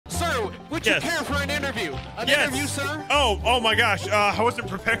Would you care for an interview? An interview, sir? Oh my gosh. I wasn't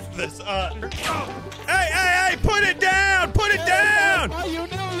prepared for this. Hey, put it down! Put it down!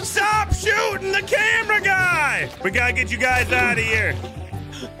 Stop shooting the camera guy! We gotta get you guys out of here.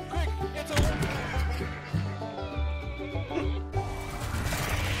 Quick, it's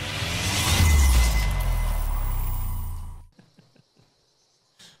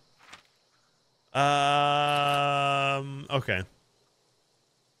okay.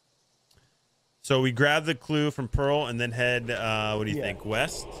 So we grab the clue from Pearl and then head, what do you think,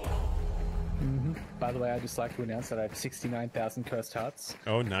 west? Mm-hmm. By the way, I'd just like to announce that I have 69,000 cursed hearts.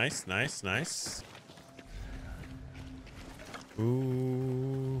 Oh, nice.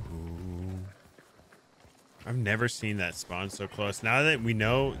 Ooh. I've never seen that spawn so close. Now we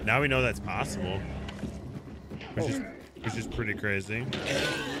know that's possible. Which is pretty crazy.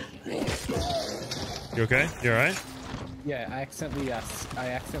 You okay? You alright? Yeah, I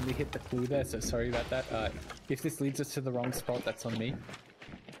accidentally hit the clue there, so sorry about that. If this leads us to the wrong spot, that's on me.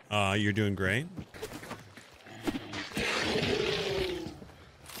 You're doing great.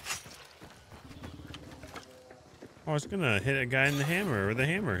 I was gonna hit a guy in the hammer with a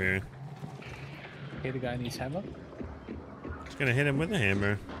hammer here. Hit a guy in his hammer? Just gonna hit him with a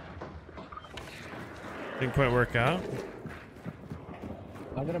hammer. Didn't quite work out.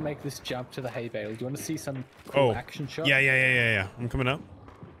 I'm gonna make this jump to the hay bale. Do you want to see some cool action shot? Yeah. I'm coming up.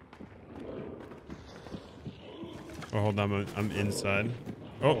 Oh, hold on. I'm inside.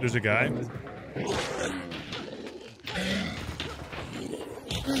 Oh, there's a guy.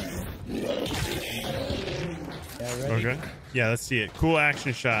 Yeah, ready? Okay. Yeah, let's see it. Cool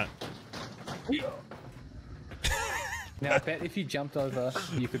action shot. Now, I bet if you jumped over,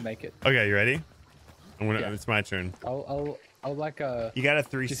 you could make it. Okay, you ready? It's my turn. I'll like You got a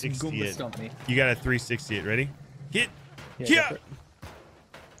 360 it. You got a 360 it. Ready? Hit. Yeah.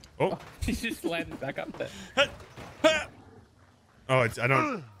 Oh. He just landed back up there. Oh, I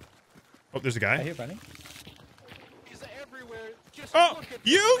don't. Oh, there's a guy. I hear running. Oh,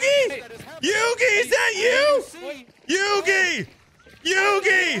 Yugi! Yugi, is that you?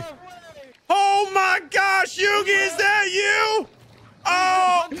 Yugi! Oh my gosh, Yugi, is that you?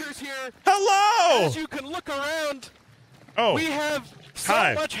 Oh, hello! As you can look around, we have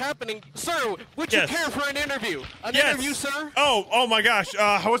so much happening. Sir, would you care for an interview? An interview, sir? Oh my gosh,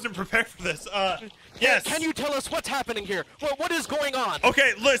 I wasn't prepared for this. Yes. Can you tell us what's happening here? What is going on?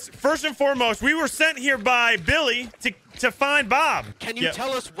 Okay, listen, first and foremost, we were sent here by Billy to find Bob. Can you tell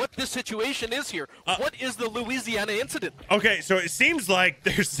us what this situation is here? What is the Louisiana incident? Okay, so it seems like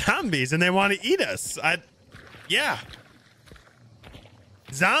there's zombies and they want to eat us. Yeah.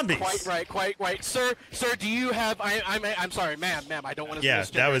 Zombies. Quite right. Sir, do you have I'm sorry, ma'am, I don't want to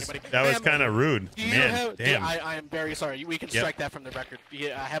that was kind of rude. Man, damn. I am very sorry. We can strike that from the record.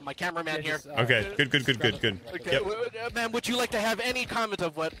 I have my cameraman here. Okay, good. Okay, ma'am, would you like to have any comment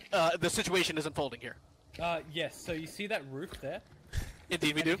of what the situation is unfolding here? Yes, so you see that roof there?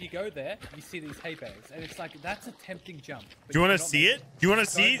 Indeed, we do. If you go there, you see these hay bales, and it's like, that's a tempting jump. Do you want to see it? Do you want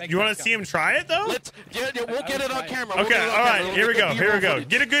to see? You want to see him try it though? We'll get it on camera. Okay, all right. Here we go.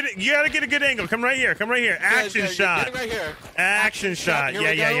 You gotta get a good angle. Come right here. Action shot. Get it right here. Action shot.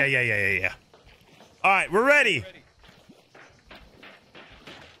 Yeah. All right, we're ready.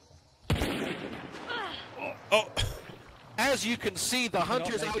 Oh. As you can see, the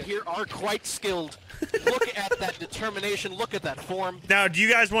hunters out here are quite skilled. Look at that determination. Look at that form. Now, do you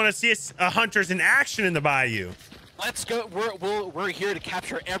guys want to see hunters in action in the bayou? Let's go. We're here to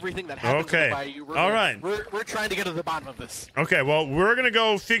capture everything that happens in the bayou. We're trying to get to the bottom of this. Okay, well, we're going to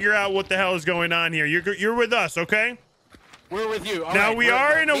go figure out what the hell is going on here. You're with us, okay? We're with you. Now, we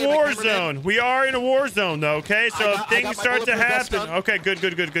are in a war zone. We are in a war zone, though, okay? So if things start to happen... Okay,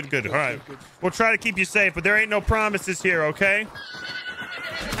 good. All right. We'll try to keep you safe, but there ain't no promises here, okay?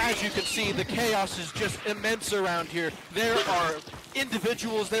 As you can see, the chaos is just immense around here. There are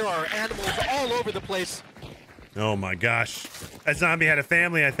individuals, there are animals all over the place. Oh, my gosh. That zombie had a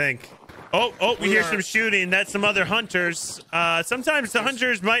family, I think. Oh, we hear some shooting. That's some other hunters. Sometimes the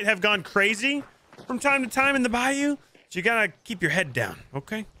hunters might have gone crazy from time to time in the bayou. So you gotta keep your head down,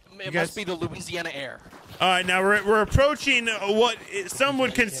 okay? It must be the Louisiana air. All right, now we're approaching what some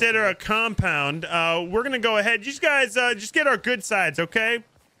would consider a compound. We're gonna go ahead. You guys just get our good sides, okay?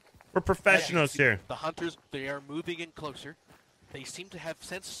 We're professionals here. The hunters, they are moving in closer. They seem to have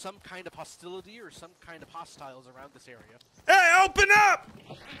sensed some kind of hostility or some kind of hostiles around this area. Hey, open up!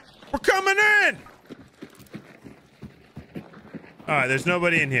 We're coming in! All right, there's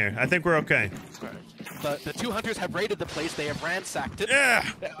nobody in here. I think we're okay. The two hunters have raided the place. They have ransacked it. Yeah.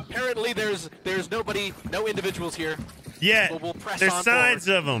 Apparently, there's nobody, no individuals here. Yeah. We'll press there's on signs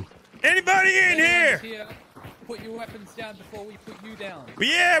forward. of them. Anybody in here? Put your weapons down before we put you down.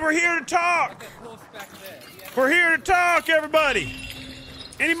 Yeah, we're here to talk. Back there. Yeah. We're here to talk, everybody.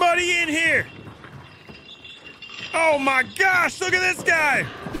 Anybody in here? Oh my gosh, look at this guy.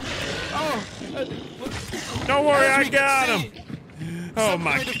 Oh, Don't worry, as I we got can him. see, Oh some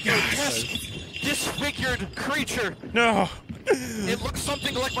my kind of gosh. grotesque, disfigured creature. No. It looks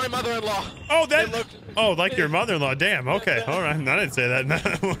something like my mother-in-law. Oh, that. It looked- Oh, like your mother-in-law. Damn. Okay. All right. I didn't say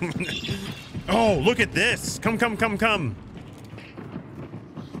that. Oh, look at this. Come.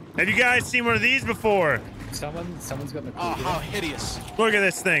 Have you guys seen one of these before? Someone's got the. Oh, how hideous. Look at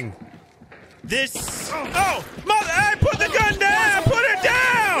this thing. This. Oh, mother! Hey, put the gun down! Put it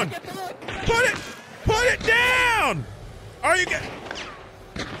down! Put it down!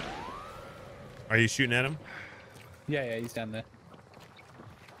 Are you shooting at him? Yeah, he's down there.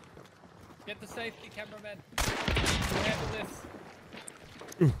 Get the safety, cameraman. We'll handle this.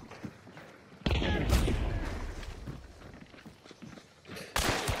 Ooh.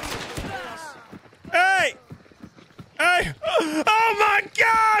 Hey! Oh my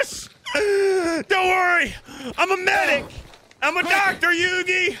gosh! Don't worry, I'm a medic. I'm a doctor,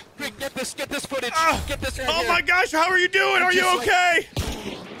 Yugi. Quick, get this footage. Oh, Get this right oh here. my gosh, how are you doing? Are you just okay?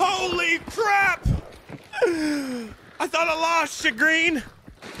 Holy crap! I thought I lost you, Green.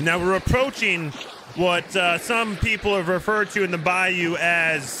 Now we're approaching what some people have referred to in the bayou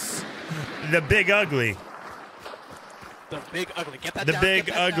as the Big Ugly. The big ugly. Get that The down. Big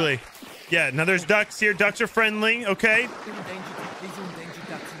get that Ugly. down. Yeah, now there's ducks here. Ducks are friendly, okay?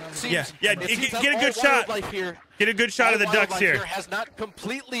 Seems- Yeah, it seems get that a good all shot. wildlife here, Get a good shot of the all ducks wildlife here. has not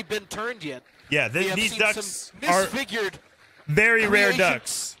completely been turned yet. Yeah, We have these seen ducks some are disfigured, very rare creations.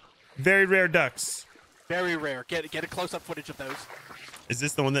 ducks. Very rare ducks. very rare. Get a close-up footage of those. Is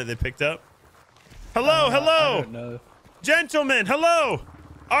this the one that they picked up? Hello, I hello. don't know. Gentlemen, hello.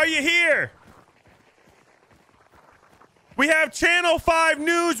 Are you here? We have Channel 5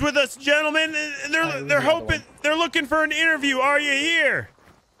 News with us, gentlemen. They're looking for an interview. Are you here?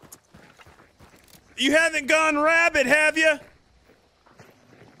 You haven't gone rabid, have you?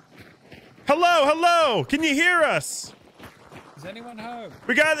 Hello. Can you hear us? Is anyone home?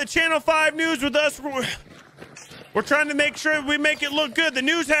 We got the Channel 5 News with us. We're trying to make sure we make it look good. The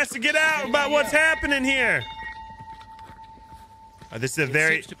news has to get out about what's happening here. This is a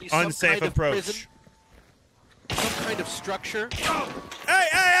very seems to be some unsafe kind of approach. prison. Some kind of structure.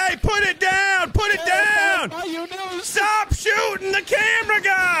 Hey, put it down! Put it down! Bayou News. Stop shooting the camera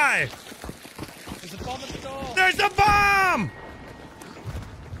guy! There's a bomb at the door. There's a bomb!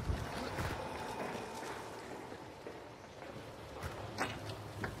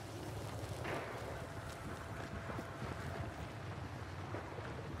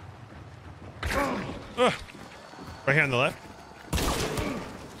 Right here on the left.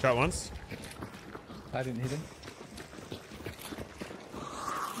 Shot once. I didn't hit him.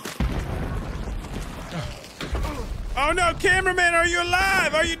 Oh no, cameraman, are you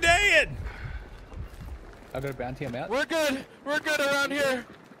alive? Are you dead? I got a bounty. I'm out. We're good. We're good around here.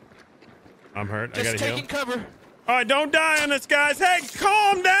 I'm hurt. I Just gotta heal. taking cover. All right, don't die on us, guys. Hey,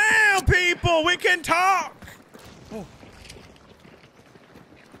 calm down, people. We can talk.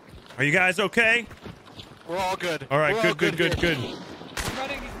 Are you guys okay? We're all good. All right, We're all good. here. He's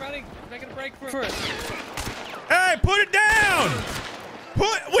running. He's making a break for it. Hey, put it down.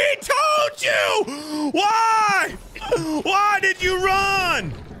 We told you. Why? Why did you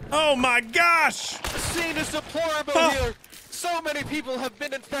run? Oh my gosh. The scene is deplorable here. So many people have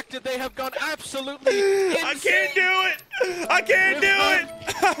been infected. They have gone absolutely insane. I can't do it. I can't do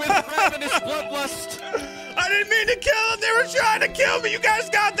it. With ravenous bloodlust. I didn't mean to kill them. They were trying to kill me. You guys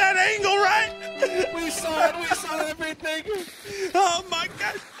got that angle, right? We saw it. We saw everything. Oh my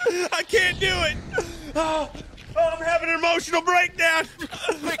gosh. I can't do it. Oh, I'm having an emotional breakdown.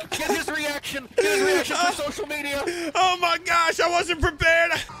 Quick, get his reaction. Get his reaction for social media. Oh my gosh, I wasn't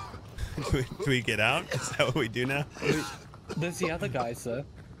prepared. Do we get out? Is that what we do now? There's the other guys, though.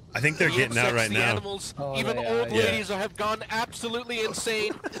 I think they're The getting out insects, right the now. Animals, Oh, even they old are, ladies have gone absolutely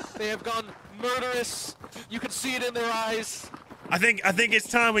insane. They have gone murderous. You can see it in their eyes. I think it's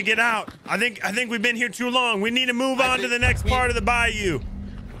time we get out. I think we've been here too long. We need to move on to the next part of the bayou.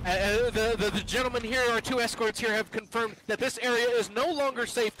 The gentlemen here, our two escorts here, have confirmed that this area is no longer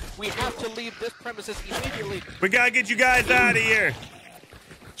safe. We have to leave this premises immediately. We gotta get you guys out of here.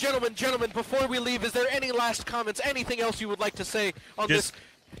 Gentlemen, before we leave, is there any last comments, anything else you would like to say on this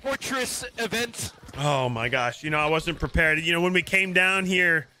torturous event? Oh my gosh, I wasn't prepared. When we came down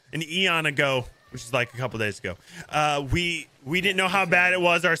here an eon ago, which is like a couple days ago, we We didn't know how bad it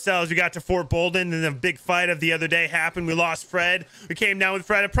was ourselves. We got to Fort Bolden, and the big fight of the other day happened. We lost Fred. We came down with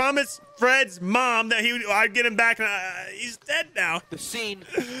Fred. I promised Fred's mom that I'd get him back, and he's dead now. The scene.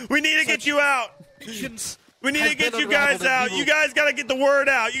 We need to get you out. We need to get you guys out. You guys got to get the word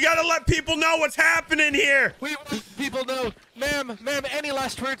out. You got to let people know what's happening here. We want people know. Ma'am, any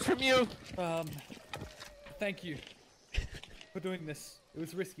last words from you? Thank you for doing this. It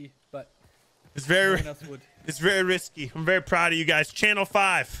was risky, but it's no one else would. It's very risky. I'm very proud of you guys. Channel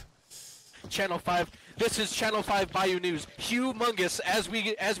 5. Channel 5. This is Channel 5 Bayou News. Humongous as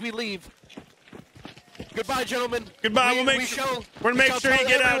we leave. Goodbye, gentlemen. Goodbye. We're gonna make sure you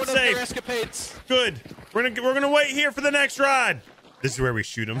get out safe. Escapades. Good. We're gonna wait here for the next ride. This is where we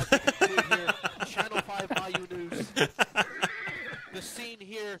shoot them. Channel 5 Bayou News. The scene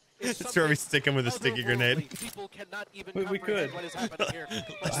here is That's where we stick him with a sticky grenade. People cannot even we could. comprehend what is happening here.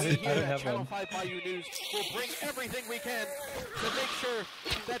 But we here at Channel 5 Bayou News will bring everything we can to make sure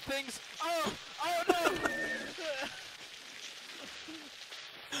that things. Oh no!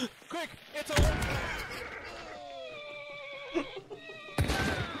 Quick, it's a.